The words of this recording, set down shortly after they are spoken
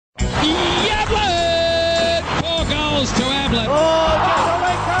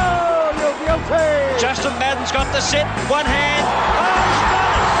the set, one hand. Oh, he's got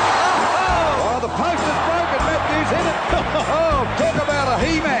it! Oh, the post is broken. Matthews hit it. Oh, talk about a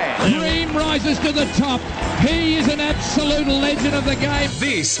he-man. Dream rises to the top. He is an absolute legend of the game.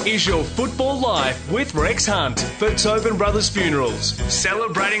 This is your Football Life with Rex Hunt for Tobin Brothers Funerals,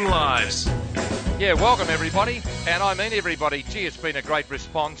 celebrating lives. Yeah, welcome everybody, and I mean everybody. Gee, it's been a great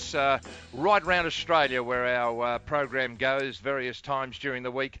response right around Australia where our program goes various times during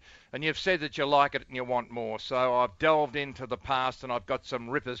the week, and you've said that you like it and you want more. So I've delved into the past and I've got some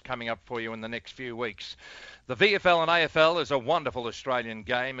rippers coming up for you in the next few weeks. The VFL and AFL is a wonderful Australian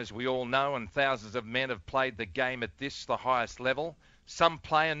game, as we all know, and thousands of men have played the game at this, the highest level. Some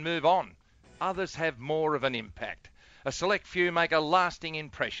play and move on. Others have more of an impact. A select few make a lasting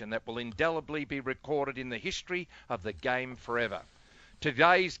impression that will indelibly be recorded in the history of the game forever.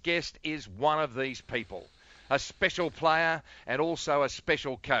 Today's guest is one of these people. A special player and also a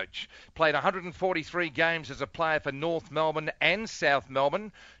special coach. Played 143 games as a player for North Melbourne and South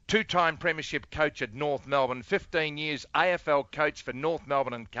Melbourne. Two-time premiership coach at North Melbourne. 15 years AFL coach for North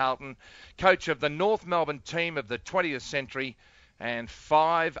Melbourne and Carlton. Coach of the North Melbourne team of the 20th century. And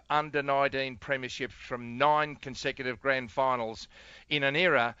 5 under-19 premierships from 9 consecutive grand finals in an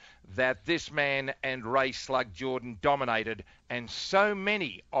era that this man and Ray Slug Jordan dominated. And so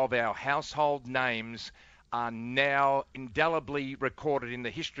many of our household names are now indelibly recorded in the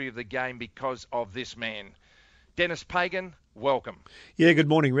history of the game because of this man. Denis, Pagan, welcome. Yeah, good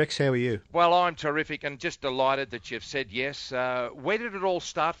morning, Rex. How are you? Well, I'm terrific and just delighted that you've said yes. Where did it all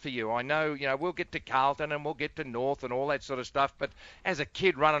start for you? I know, we'll get to Carlton and we'll get to North and all that sort of stuff, but as a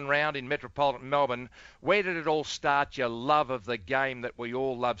kid running around in metropolitan Melbourne, where did it all start, your love of the game that we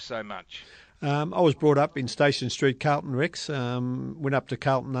all love so much? I was brought up in Station Street, Carlton, Rex. Went up to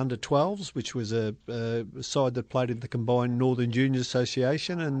Carlton under-12s, which was a side that played in the combined Northern Juniors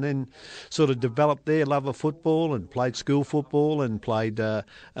Association, and then sort of developed their love of football and played school football and played with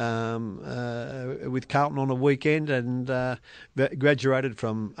Carlton on a weekend, and graduated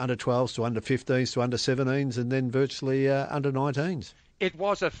from under-12s to under-15s to under-17s, and then virtually under-19s. It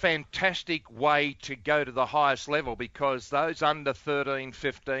was a fantastic way to go to the highest level because those under 13,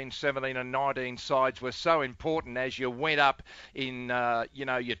 15, 17 and 19 sides were so important as you went up in,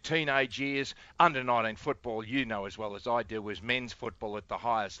 your teenage years. Under 19 football, as well as I do, was men's football at the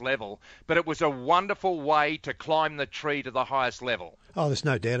highest level. But it was a wonderful way to climb the tree to the highest level. Oh, there's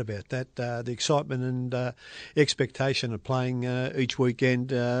no doubt about that. The excitement and expectation of playing each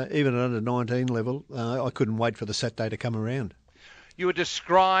weekend, even at under 19 level, I couldn't wait for the Saturday to come around. You were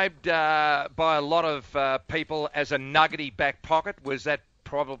described by a lot of people as a nuggety back pocket. Was that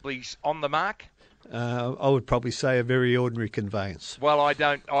probably on the mark? I would probably say a very ordinary conveyance. Well,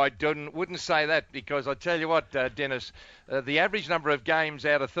 wouldn't say that because I tell you what, Denis, the average number of games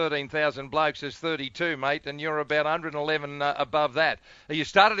out of 13,000 blokes is 32, mate, and you're about 111 above that. You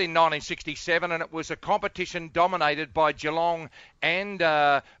started in 1967, and it was a competition dominated by Geelong and,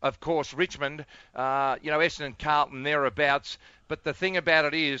 of course, Richmond, Essendon and Carlton thereabouts. But the thing about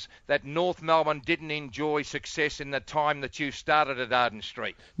it is that North Melbourne didn't enjoy success in the time that you started at Arden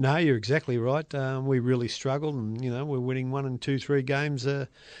Street. No, you're exactly right. We really struggled, and we're winning 1 and 2, 3 games a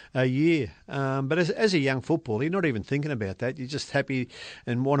year. But as a young footballer, you're not even thinking about that. You're just happy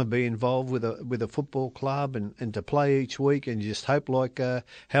and want to be involved with a football club and to play each week, and you just hope like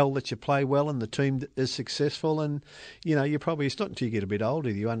hell that you play well and the team is successful. And you probably, it's not until you get a bit older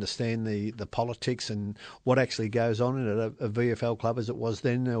you understand the politics and what actually goes on in a VFL club as it was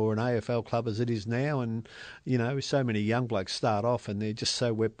then, or an AFL club as it is now. And so many young blokes start off and they're just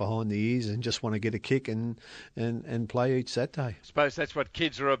so wet behind the ears and just want to get a kick and play each Saturday. I suppose that's what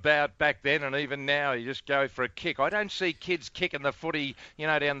kids are about back then, and even now you just go for a kick. I don't see kids kicking the footy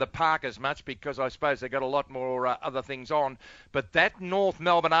down the park as much because I suppose they've got a lot more other things on. But that North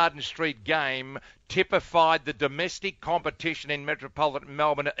Melbourne Arden Street game typified the domestic competition in metropolitan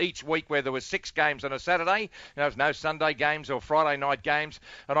Melbourne each week, where there were 6 games on a Saturday. There was no Sunday games or Friday night games,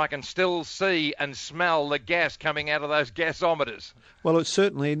 and I can still see and smell the gas coming out of those gasometers. Well, it's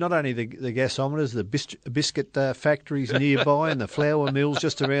certainly not only the gasometers, the biscuit factories nearby and the flour mills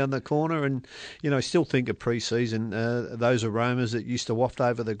just around the corner. And, I still think of pre-season, those aromas that used to waft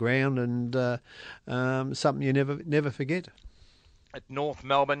over the ground, and something you never forget. At North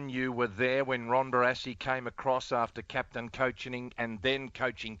Melbourne, you were there when Ron Barassi came across after captain coaching and then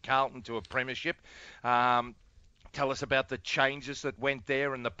coaching Carlton to a premiership. tell us about the changes that went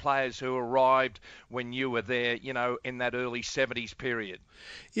there and the players who arrived when you were there, in that early 70s period.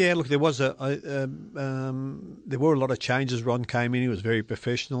 Yeah, look, there were a lot of changes. Ron came in; he was very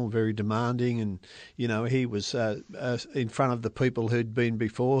professional, very demanding, and he was in front of the people who'd been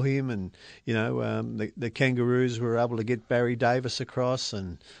before him. And the Kangaroos were able to get Barry Davis across,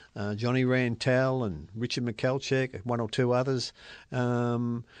 and Johnny Rantel and Richard McKelchek, one or two others,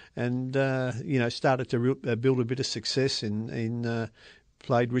 started to build a bit of success in.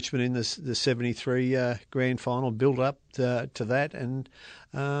 Played Richmond in the 73 grand final, built up to that, and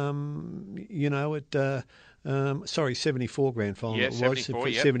 74 grand final Yeah, it was. 74,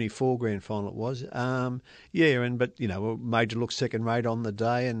 yep. 74 grand final it was. But made to look second rate on the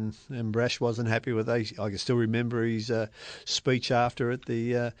day, and Brash wasn't happy with it. I can still remember his speech after at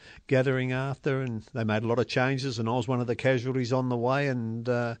the gathering after, and they made a lot of changes, and I was one of the casualties on the way, and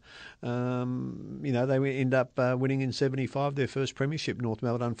they end up winning in 75 their first premiership. North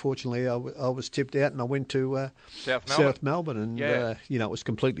Melbourne, unfortunately, I was tipped out, and I went to South Melbourne, and it was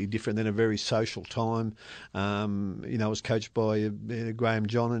completely different then, a very social time. I was coached by Graham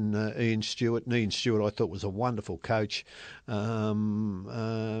John and Ian Stewart. And Ian Stewart, I thought, was a wonderful coach. Learned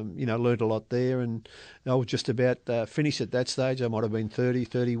a lot there, and I was just about finished at that stage. I might have been 30,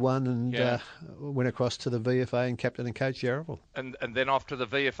 31, and went across to the VFA and captain and coach Yarraville. And then off to the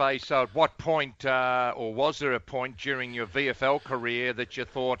VFA. So at what point, or was there a point during your VFL career that you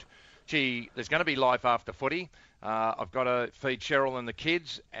thought, gee, there's going to be life after footy? I've got to feed Cheryl and the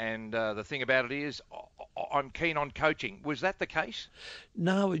kids, and the thing about it is I'm keen on coaching. Was that the case?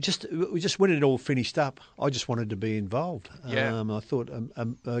 No, just when it all finished up, I just wanted to be involved. Yeah. I thought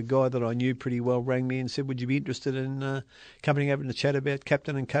a guy that I knew pretty well rang me and said, would you be interested in coming over to chat about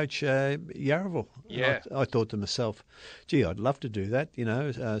captain and coach Yarraville? Yeah. I thought to myself, gee, I'd love to do that,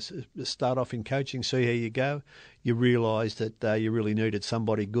 start off in coaching, see how you go. You realise that you really needed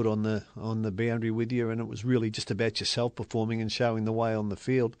somebody good on the boundary with you, and it was really just about yourself performing and showing the way on the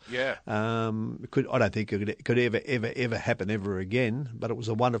field. Yeah. I don't think it could ever happen ever again, but it was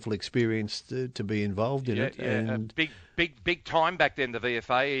a wonderful experience to be involved in it. Yeah. And big time back then, the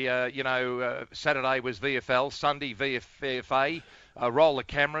VFA. Saturday was VFL, Sunday VFA. Roll the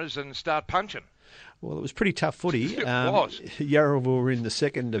cameras and start punching. Well, it was pretty tough footy. It was. Yarraville were in the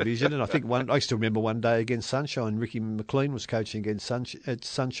second division, and I think I still remember one day against Sunshine. Ricky McLean was coaching against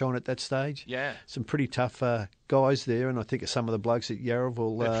Sunshine at that stage. Yeah. Some pretty tough guys there, and I think some of the blokes at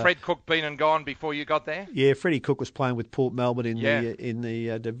Yarraville. Had Fred Cook been and gone before you got there? Yeah, Freddie Cook was playing with Port Melbourne in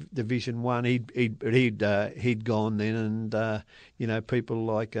the Division 1. He'd gone then, and people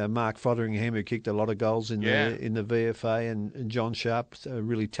like Mark Fotheringham, who kicked a lot of goals in the VFA, and John Sharp, a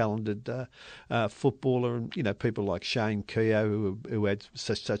really talented footballer, and people like Shane Keogh, who had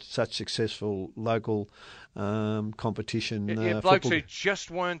such successful local competition. Blokes who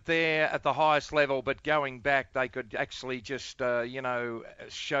just weren't there at the highest level, but going back, they could actually just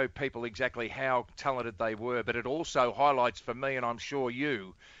show people exactly how talented they were. But it also highlights for me, and I'm sure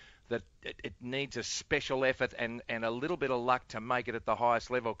you, that it needs a special effort and a little bit of luck to make it at the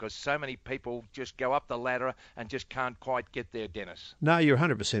highest level, because so many people just go up the ladder and just can't quite get there, Denis. No, you're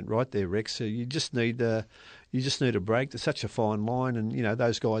 100% right there, Rex. You just need a break. There's such a fine line, and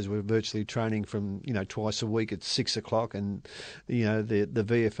those guys were virtually training from twice a week at 6 o'clock, and the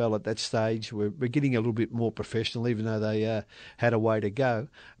VFL at that stage were getting a little bit more professional, even though they had a way to go.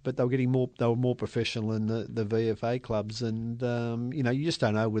 But they were more professional than the VFA clubs, and you just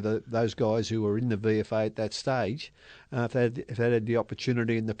don't know whether those guys who were in the VFA at that stage, if they had the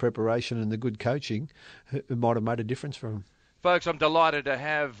opportunity and the preparation and the good coaching, it might have made a difference for them. Folks, I'm delighted to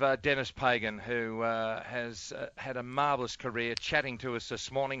have Denis Pagan, who has had a marvellous career, chatting to us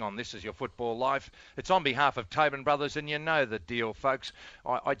this morning on This Is Your Football Life. It's on behalf of Tobin Brothers, and you know the deal, folks.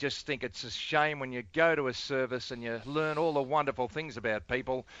 I just think it's a shame when you go to a service and you learn all the wonderful things about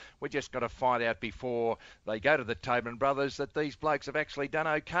people. We just got to find out before they go to the Tobin Brothers that these blokes have actually done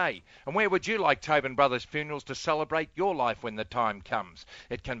okay. And where would you like Tobin Brothers Funerals to celebrate your life when the time comes?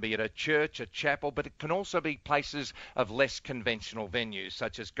 It can be at a church, a chapel, but it can also be places of less conventional venues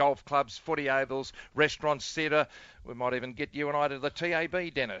such as golf clubs, footy ovals, restaurants, theatre. We might even get you and I to the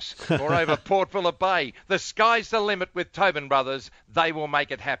TAB, Denis, or over Port Phillip Bay. The sky's the limit with Tobin Brothers. They will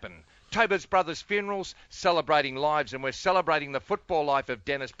make it happen. Tobin's Brothers Funerals, celebrating lives, and we're celebrating the football life of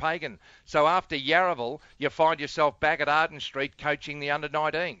Denis Pagan. So after Yarraville, you find yourself back at Arden Street coaching the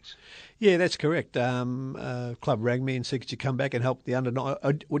under-19s. Yeah, that's correct. Club rang me and said, could you come back and help the under-19?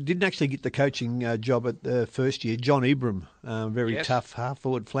 I didn't actually get the coaching job at the first year. John Ibram, very tough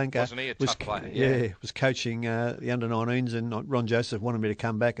half-forward flanker. Wasn't he a tough player? Yeah, was coaching the under-19s, and Ron Joseph wanted me to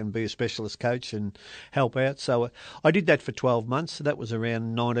come back and be a specialist coach and help out. So I did that for 12 months. That was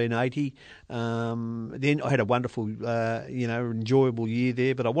around 1980. Then I had a wonderful, enjoyable year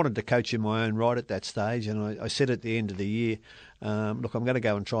there, but I wanted to coach in my own right at that stage, and I said at the end of the year, look, I'm going to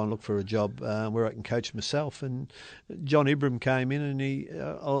go and try and look for a job where I can coach myself. And John Ibram came in, and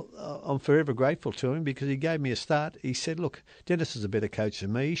I'm forever grateful to him because he gave me a start. He said, look, Denis is a better coach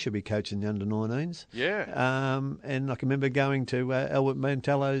than me. He should be coaching the under-19s. Yeah. And I can remember going to Albert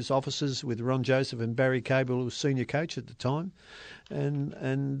Mantello's offices with Ron Joseph and Barry Cable, who was senior coach at the time.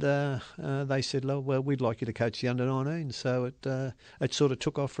 And they said, well, we'd like you to coach the under-19s. So it sort of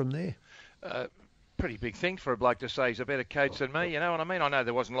took off from there. Pretty big thing for a bloke to say he's a better coach than me, you know what I mean? I know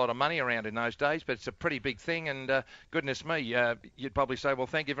there wasn't a lot of money around in those days, but it's a pretty big thing, and goodness me, you'd probably say, well,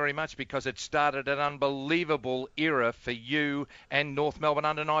 thank you very much, because it started an unbelievable era for you and North Melbourne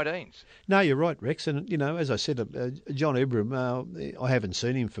under-19s. No, you're right, Rex, and, as I said, John Ibram, I haven't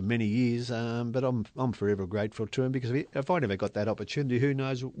seen him for many years, but I'm forever grateful to him, because if I never got that opportunity, who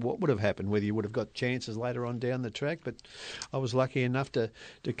knows what would have happened, whether you would have got chances later on down the track, but I was lucky enough to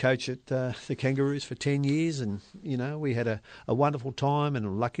coach at the Kangaroos for 10 years, and we had a wonderful time, and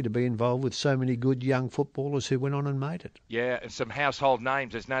I'm lucky to be involved with so many good young footballers who went on and made it. Yeah, and some household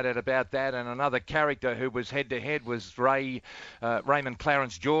names, there's no doubt about that. And another character who was head-to-head was Raymond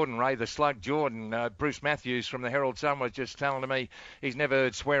Clarence Jordan, Ray the Slug Jordan. Bruce Matthews from the Herald Sun was just telling me he's never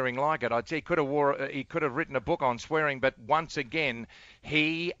heard swearing like it. I'd say he could have written a book on swearing, but once again,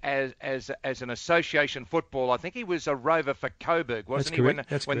 he, as an association football, I think he was a rover for Coburg, wasn't he? When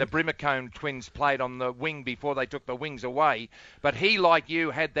the Brimacombe twins played on the wing before they took the wings away. But he, like you,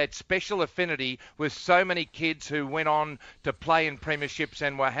 had that special affinity with so many kids who went on to play in premierships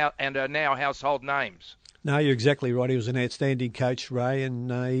and are now household names. No, you're exactly right. He was an outstanding coach, Ray,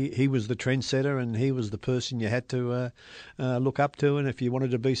 and he was the trendsetter, and he was the person you had to look up to. And if you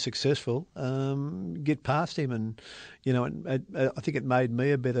wanted to be successful, get past him. And I think it made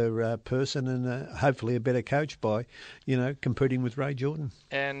me a better person and hopefully a better coach by competing with Ray Jordan.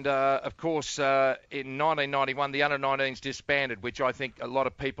 And of course, in 1991, the under-19s disbanded, which I think a lot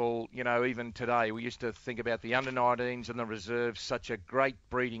of people, even today, we used to think about the under-19s and the reserves, such a great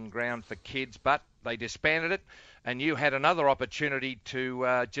breeding ground for kids, but they disbanded it, and you had another opportunity to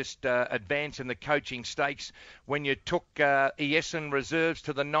advance in the coaching stakes when you took Essendon reserves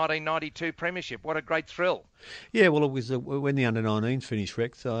to the 1992 Premiership. What a great thrill. Yeah, well, it was when the under-19s finished,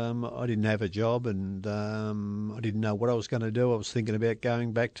 Rex. I didn't have a job, and I didn't know what I was going to do. I was thinking about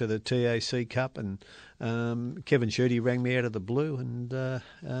going back to the TAC Cup, and Kevin Shirty rang me out of the blue, and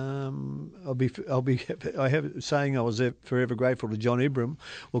saying I was forever grateful to John Ibram.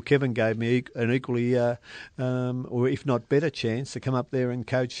 Well, Kevin gave me an equally, or if not better, chance to come up there and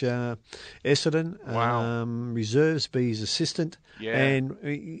coach Essendon. Wow. Reserves, be his assistant. Yeah.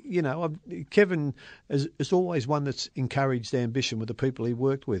 And Kevin is always one that's encouraged ambition with the people he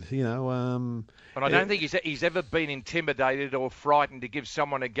worked with. But I don't think he's ever been intimidated or frightened to give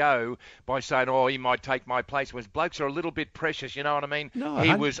someone a go by saying, "Oh, he might take my place." Whereas blokes are a little bit precious, you know what I mean? No,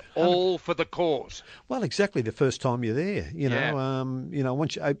 he was all for the cause. Well, exactly. The first time you're there, I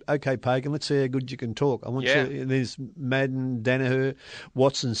want you. Okay, Pagan, let's see how good you can talk. I want you. There's Madden, Danaher,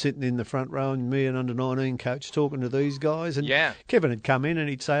 Watson sitting in the front row, and me, an under-19 coach, talking to these guys. And Kevin would come in and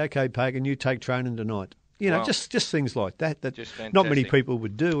he'd say, "Okay, Pagan, you take training tonight." Just things like that not many people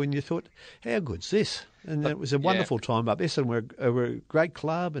would do, and you thought, how good's this? And it was a wonderful time up. Essendon were a great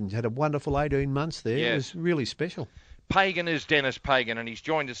club and had a wonderful 18 months there. Yes. It was really special. Pagan is Denis Pagan, and he's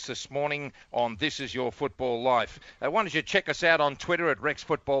joined us this morning on This Is Your Football Life. Why don't you check us out on Twitter at Rex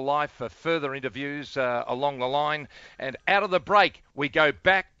Football Life for further interviews along the line. And out of the break, we go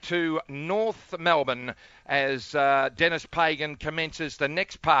back to North Melbourne as Denis Pagan commences the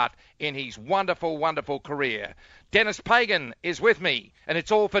next part in his wonderful, wonderful career. Denis Pagan is with me, and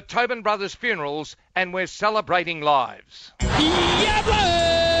it's all for Tobin Brothers Funerals, and we're celebrating lives.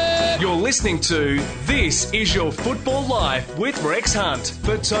 You're listening to This Is Your Football Life with Rex Hunt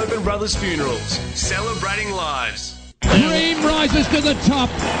for Tobin Brothers Funerals, celebrating lives. Dream rises to the top.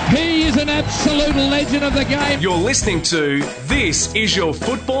 He is an absolute legend of the game. You're listening to This Is Your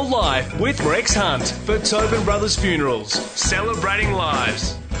Football Life with Rex Hunt for Tobin Brothers Funerals, celebrating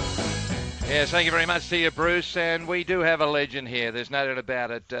lives. Yes, thank you very much to you, Bruce. And we do have a legend here. There's no doubt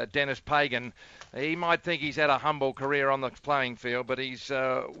about it. Denis Pagan. He might think he's had a humble career on the playing field, but he's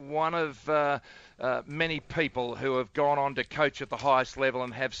one of many people who have gone on to coach at the highest level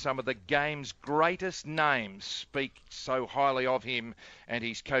and have some of the game's greatest names speak so highly of him and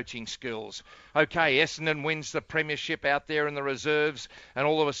his coaching skills. Okay, Essendon wins the premiership out there in the reserves, and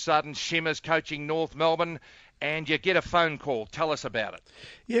all of a sudden Shimmer's coaching North Melbourne, and you get a phone call. Tell us about it.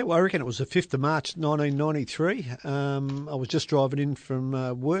 Yeah, well, I reckon it was the 5th of March 1993. I was just driving in from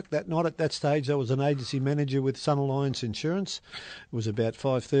work that night. At that stage, I was an agency manager with Sun Alliance Insurance. It was about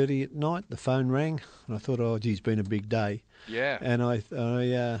 5:30 at night. The phone rang, and I thought, oh, geez, been a big day. Yeah. And I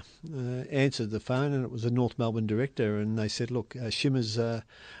answered the phone, and it was a North Melbourne director, and they said, look, Shimmer's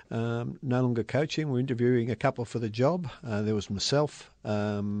no longer coaching. We're interviewing a couple for the job. There was myself,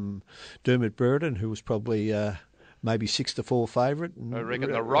 Dermot Burden, who was probably maybe 6-4 favourite. I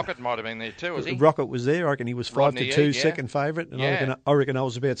reckon the Rocket might have been there too, was he? Rocket was there. I reckon he was 5-2 yeah. second favourite, and I reckon I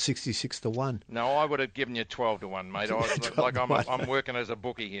was about 66-1. No, I would have given you 12-1, mate. I'm working as a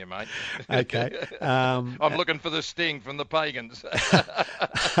bookie here, mate. Okay. I'm looking for the sting from the Pagans.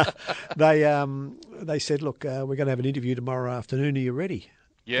 They said, look, we're going to have an interview tomorrow afternoon. Are you ready?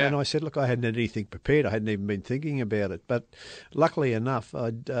 Yeah. And I said, look, I hadn't had anything prepared. I hadn't even been thinking about it. But luckily enough,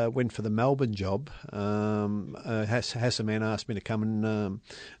 I went for the Melbourne job. Hassaman asked me to come and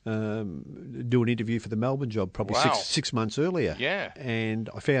do an interview for the Melbourne job probably six months earlier. Yeah. And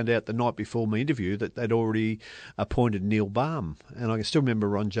I found out the night before my interview that they'd already appointed Neil Baum. And I can still remember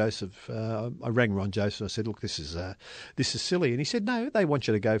Ron Joseph. I rang Ron Joseph and I said, look, this is silly. And he said, no, they want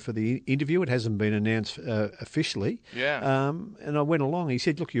you to go for the interview. It hasn't been announced officially. Yeah. And I went along. He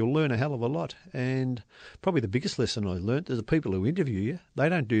said, look, you'll learn a hell of a lot. And probably the biggest lesson I learnt is the people who interview you, they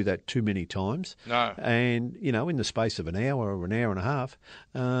don't do that too many times. No. And, in the space of an hour or an hour and a half,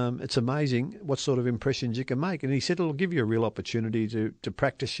 it's amazing what sort of impressions you can make. And he said it'll give you a real opportunity to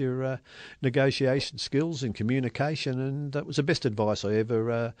practice your negotiation skills and communication. And that was the best advice I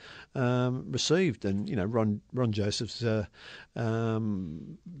ever received. And, Ron Joseph's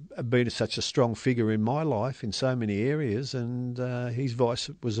been such a strong figure in my life in so many areas, and his advice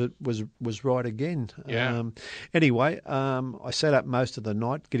was right again. Yeah. Anyway, I sat up most of the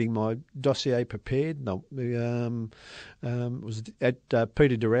night getting my dossier prepared. Was at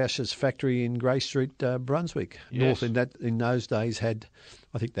Peter DeRouche's factory in Grey Street, Brunswick. Yes. North in those days had,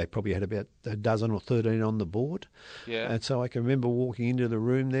 I think they probably had about a dozen or 13 on the board. Yeah. And so I can remember walking into the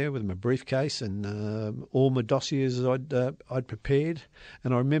room there with my briefcase and all my dossiers I'd prepared.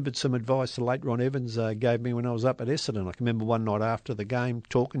 And I remembered some advice the late Ron Evans gave me when I was up at Essendon. I can remember one night after the game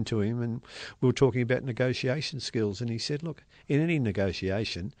talking to him, and we were talking about negotiation skills. And he said, look, in any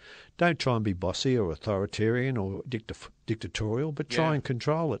negotiation, don't try and be bossy or authoritarian or dictatorial, but try and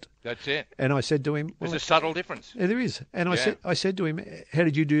control it. That's it. And I said to him, there's a subtle difference. Yeah, there is. And I said to him, how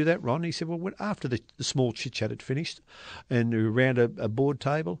did you do that, Ron? He said, well, after the small chit-chat had finished and around a board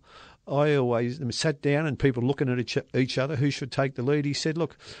table, I always sat down and people looking at each other, who should take the lead. He said,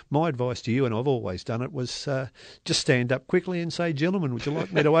 look, my advice to you, and I've always done it, was just stand up quickly and say, gentlemen, would you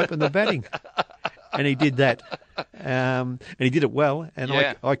like me to open the batting? And he did that. And he did it well. And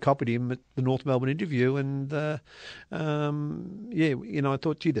I copied him at the North Melbourne interview. And, I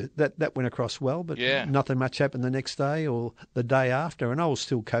thought, gee, that went across well. But nothing much happened the next day or the day after. And I was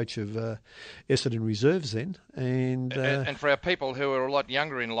still coach of Essendon Reserves then. And for our people who are a lot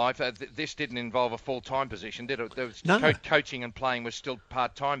younger in life, this didn't involve a full-time position, did it? No. Coaching and playing was still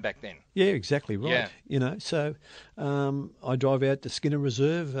part-time back then. Yeah, exactly right. Yeah. So I drive out to Skinner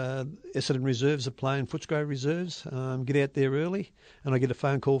Reserve. Essendon Reserves are playing Footscray Reserves. Get out there early, and I get a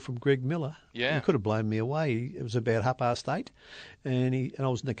phone call from Greg Miller. Yeah. He could have blown me away. It was about 8:30, and I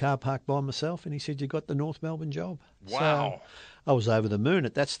was in the car park by myself, and he said, you got the North Melbourne job. Wow. So I was over the moon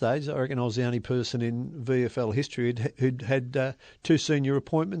at that stage. I reckon I was the only person in VFL history who'd had two senior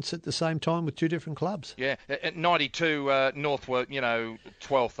appointments at the same time with two different clubs. Yeah, at 92, North were,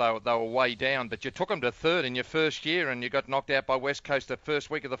 12th. They were way down, but you took them to third in your first year, and you got knocked out by West Coast the first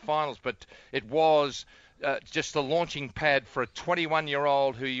week of the finals. But it was just the launching pad for a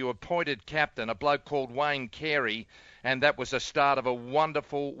 21-year-old who you appointed captain, a bloke called Wayne Carey, and that was the start of a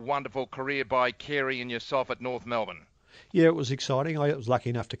wonderful, wonderful career by Carey and yourself at North Melbourne. Yeah, it was exciting. I was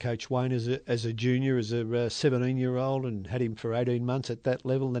lucky enough to coach Wayne as a junior, as a 17-year-old, and had him for 18 months at that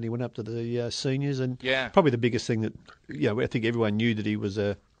level. And then he went up to the seniors, and probably the biggest thing that I think everyone knew that he was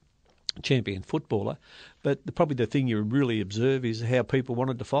a champion footballer, but probably the thing you really observe is how people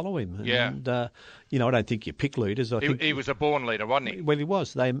wanted to follow him. Yeah. And, I don't think you pick leaders. I think he was a born leader, wasn't he? Well, he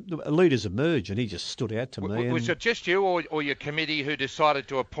was. Leaders emerge, and he just stood out to me. Was it just you or your committee who decided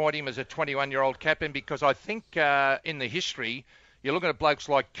to appoint him as a 21-year-old captain? Because I think in the history, you're looking at blokes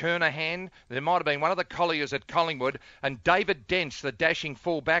like Kernahan. There might have been one of the Colliers at Collingwood, and David Dents, the dashing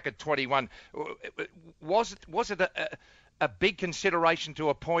fullback at 21. Was it a big consideration to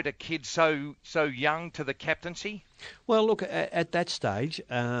appoint a kid so young to the captaincy? Well, look, at that stage,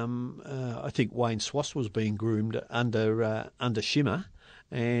 I think Wayne Swass was being groomed under Shimmer.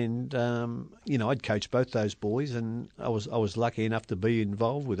 And I'd coached both those boys, and I was lucky enough to be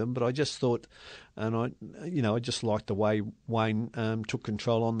involved with them. But I just thought, and I just liked the way Wayne took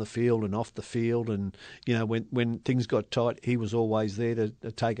control on the field and off the field. And when things got tight, he was always there to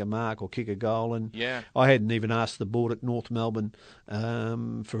take a mark or kick a goal. And I hadn't even asked the board at North Melbourne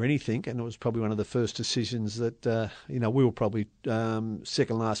for anything, and it was probably one of the first decisions that we were probably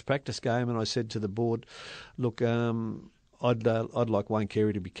second last practice game, and I said to the board, look. I'd like Wayne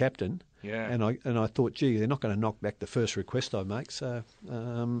Carey to be captain, and I thought, gee, they're not going to knock back the first request I make, so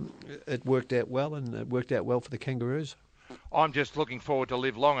it worked out well, and it worked out well for the Kangaroos. I'm just looking forward to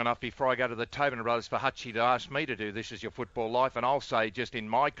live long enough before I go to the Tobin Brothers for Hutchie to ask me to do This Is Your Football Life, and I'll say just in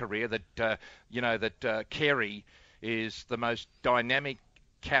my career that Carey is the most dynamic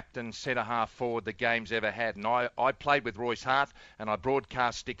captain centre-half forward the game's ever had. And I played with Royce Hart, and I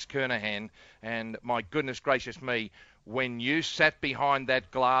broadcast Sticks Kernahan, and my goodness gracious me, when you sat behind that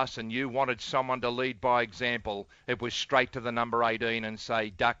glass and you wanted someone to lead by example, it was straight to the number 18 and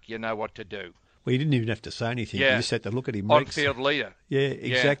say, Duck, you know what to do. Well, you didn't even have to say anything. Yeah. You just had to look at him. On-field leader. Yeah,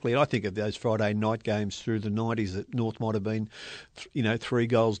 exactly. And I think of those Friday night games through the 90s that North might have been, 3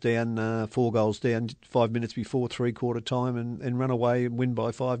 goals down, 4 goals down, 5 minutes before three-quarter time and run away and win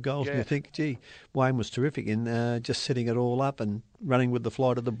by 5 goals. Yeah. And you think, gee, Wayne was terrific in just setting it all up and running with the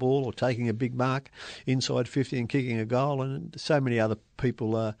flight of the ball or taking a big mark inside 50 and kicking a goal. And so many other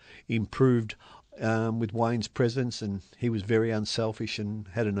people improved with Wayne's presence, and he was very unselfish and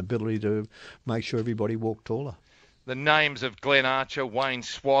had an ability to make sure everybody walked taller. The names of Glenn Archer, Wayne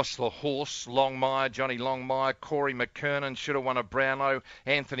Swass, The Horse, Longmire, Johnny Longmire, Corey McKernan, should have won a Brownlow,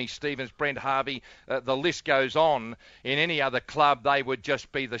 Anthony Stevens, Brent Harvey, the list goes on. In any other club, they would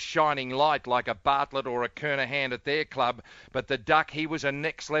just be the shining light like a Bartlett or a Kernahan at their club. But the Duck, he was a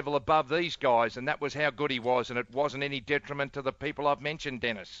next level above these guys, and that was how good he was, and it wasn't any detriment to the people I've mentioned,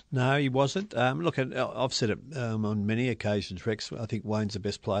 Dennis. No, he wasn't. Look, I've said it on many occasions, Rex. I think Wayne's the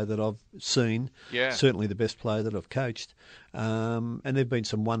best player that I've seen. Yeah. Certainly the best player that I've coached. And there have been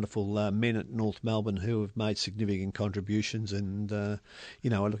some wonderful men at North Melbourne who have made significant contributions. And, I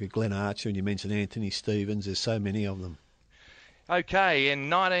look at Glenn Archer and you mentioned Anthony Stevens. There's so many of them. Okay, in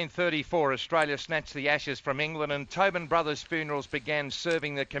 1934, Australia snatched the Ashes from England and Tobin Brothers Funerals began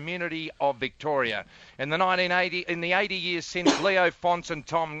serving the community of Victoria. In the 80 years since Leo Fonts and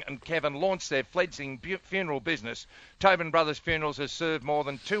Tom and Kevin launched their fledgling funeral business, Tobin Brothers Funerals has served more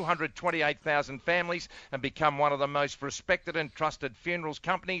than 228,000 families and become one of the most respected and trusted funerals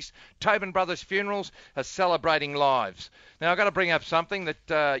companies. Tobin Brothers Funerals are celebrating lives. Now, I've got to bring up something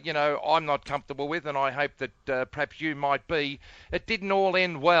that, I'm not comfortable with, and I hope that perhaps you might be. It didn't all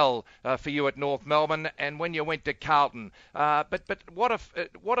end well for you at North Melbourne and when you went to Carlton. But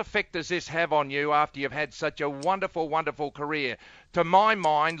what effect does this have on you after you've had such a wonderful, wonderful career? To my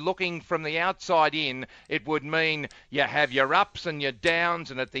mind, looking from the outside in, it would mean you have your ups and your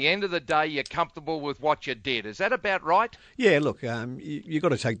downs, and at the end of the day, you're comfortable with what you did. Is that about right? Yeah, look, you've got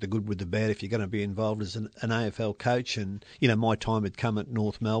to take the good with the bad if you're going to be involved as an AFL coach. And, my time had come at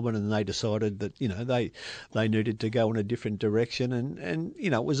North Melbourne and they decided that, they needed to go in a different direction. And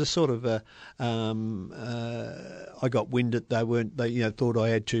it was a sort of I got wind that they thought I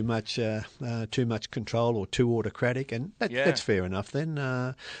had too much control or too autocratic. And that's fair enough. Then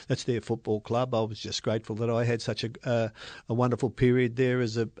that's their football club. I was just grateful that I had such a wonderful period there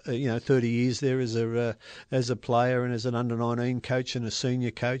as 30 years there as a player and as an under-19 coach and a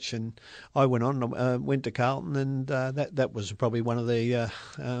senior coach. And I went on, went to Carlton, and that was probably one of the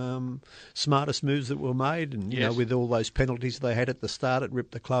smartest moves that were made. And with all those penalties they had at the start, it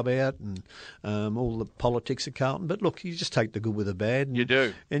ripped the club out and all the politics of Carlton. But look, you just take the good with the bad. And, you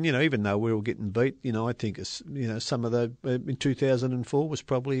do. And even though we were getting beat, I think some of the in 2004 was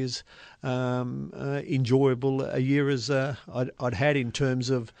probably as enjoyable a year as I'd had in terms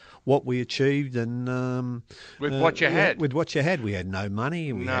of what we achieved and with what you had. With what you had, we had no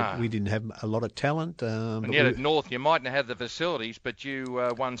money. We didn't have a lot of talent. And yet at North, you mightn't have the facilities, but you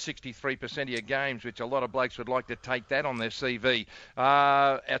won 63% of your games, which a lot of blokes would like to take that on their CV.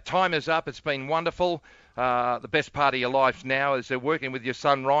 Our time is up. It's been wonderful. The best part of your life now is working with your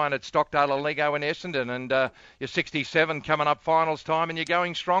son Ryan at Stockdale Lego in Essendon, and you're 67 coming up finals time, and you're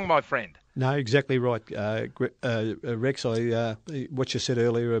going strong, my friend. No, exactly right, Rex. What you said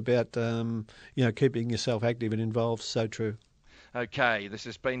earlier about keeping yourself active and involved, so true. Okay, this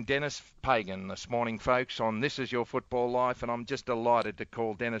has been Denis Pagan this morning, folks, on This Is Your Football Life, and I'm just delighted to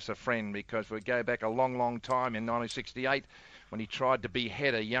call Denis a friend because we go back a long, long time in 1968 when he tried to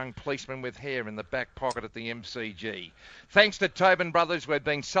behead a young policeman with hair in the back pocket at the MCG. Thanks to Tobin Brothers, we've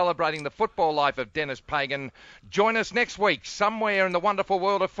been celebrating the football life of Denis Pagan. Join us next week, somewhere in the wonderful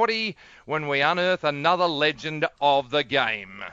world of footy, when we unearth another legend of the game.